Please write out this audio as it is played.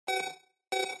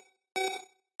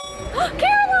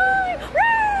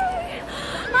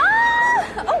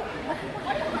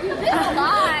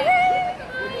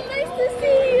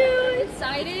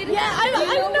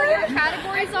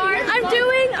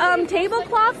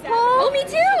tablecloth pole. Oh, me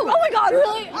too. Oh my God,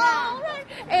 really? Yeah. Oh, okay.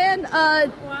 And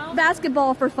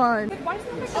basketball for fun.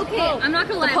 Okay, I'm not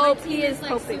gonna lie. Pope, My he team is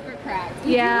like poping. super cracked.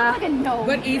 Yeah. Like a gnome.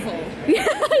 But evil. Yeah,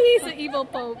 he's an evil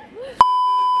Pope.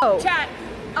 Oh. Chat,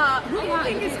 who do you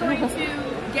think is going to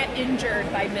get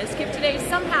injured by Miskip today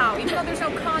somehow, even though there's no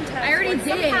contest? I already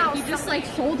did. Somehow, You just like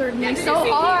shouldered me so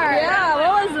so hard. Yeah,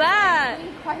 what was that?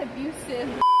 Quite abusive.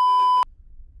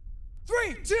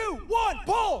 3, 2, 1,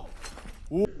 pull!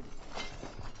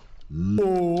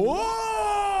 Whoa!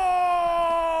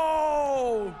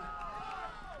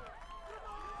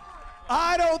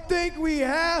 I don't think we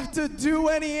have to do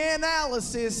any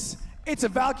analysis. It's a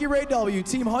Valkyrae W.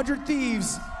 Team 100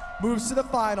 Thieves moves to the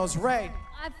finals. Ray.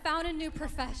 I've found a new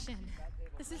profession.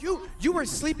 This is You were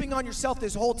sleeping on yourself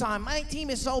this whole time. My team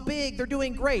is so big. They're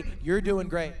doing great. You're doing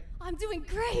great. I'm doing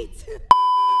great.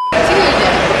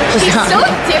 She's so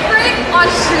different on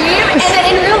stream, and then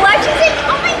in real life she's like,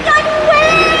 oh my God, Ray,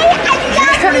 I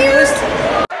love you.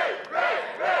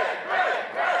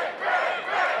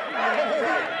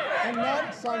 And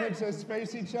then Simon says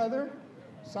face each other.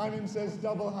 Simon says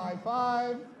double high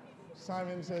five.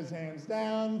 Simon says hands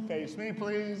down. Face me,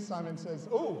 please. Simon says,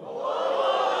 ooh.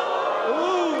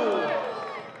 Ooh.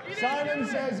 Simon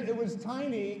says it was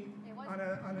tiny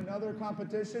on another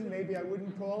competition. Maybe I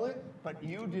wouldn't call it, but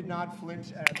you did not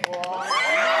flinch at all.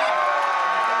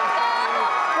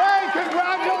 Ray,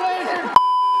 congratulations.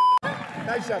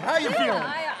 Nice job. How you feeling?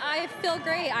 I feel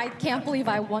great. I can't believe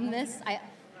I won this.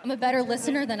 I'm a better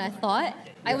listener than I thought.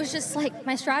 I was just like,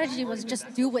 my strategy was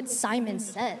just do what Simon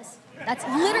says. That's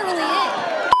literally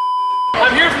it.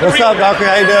 I'm here for What's up, Valkyrae?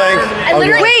 How you doing? I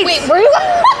literally, wait, where are you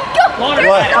going?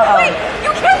 What?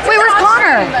 You can't. Wait, where's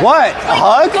Connor? What? A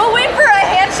hug? Go in for a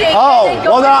handshake. Oh, and then go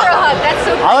well, in for a hug. That's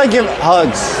so I like give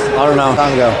hugs. I don't know.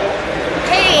 Time to go.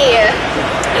 Hey.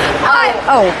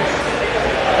 Oh.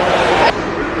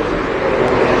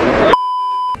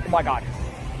 Oh my God.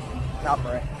 Not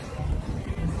for it.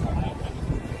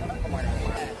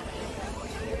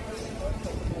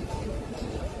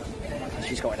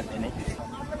 She's going to finish.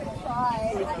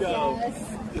 Let's go.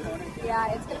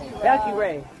 Yeah, it's gonna be rough.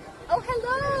 Valkyrae. Oh,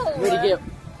 hello. Where'd he get?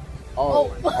 Oh,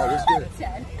 this good.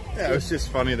 Dead. Yeah, it was just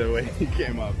funny the way he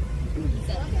came up.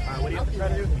 What do you have to try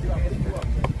to do?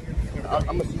 I'm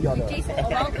gonna see y'all there. Jason,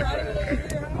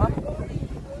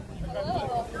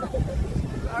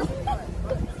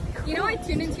 you know, I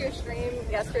tuned into your stream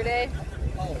yesterday,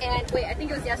 and wait, I think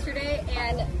it was yesterday,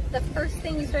 and the first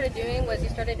thing you started doing was you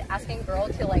started asking a girl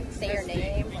to like say your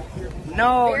name.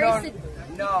 No.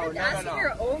 Asking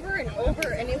her over and over,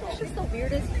 and it was just the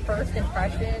weirdest first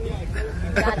impression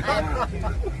that I've.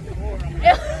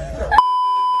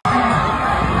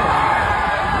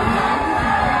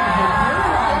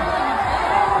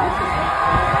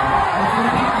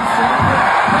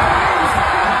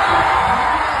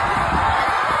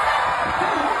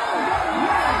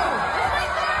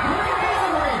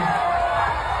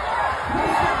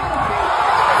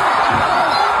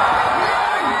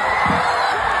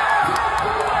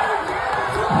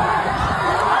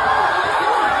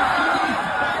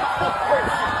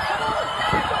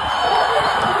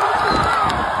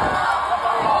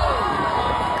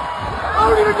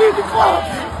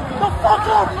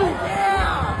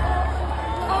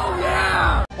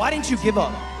 Why didn't you give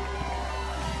up?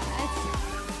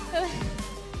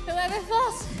 Whoever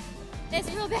falls, it's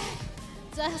real bad.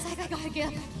 So I was like, I gotta get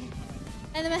up.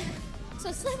 And then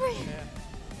so slippery.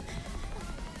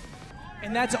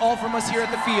 And that's all from us here at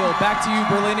the field. Back to you,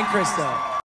 Berlin and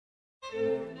Krista.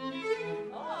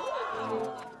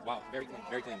 Wow, very clean,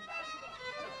 very clean.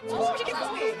 Oh, she gets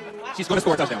clean. She's going to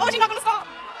score a touchdown. Oh, she's not going to stop.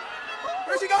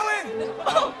 Where's she going?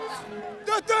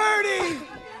 The 30!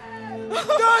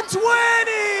 The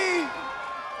 20!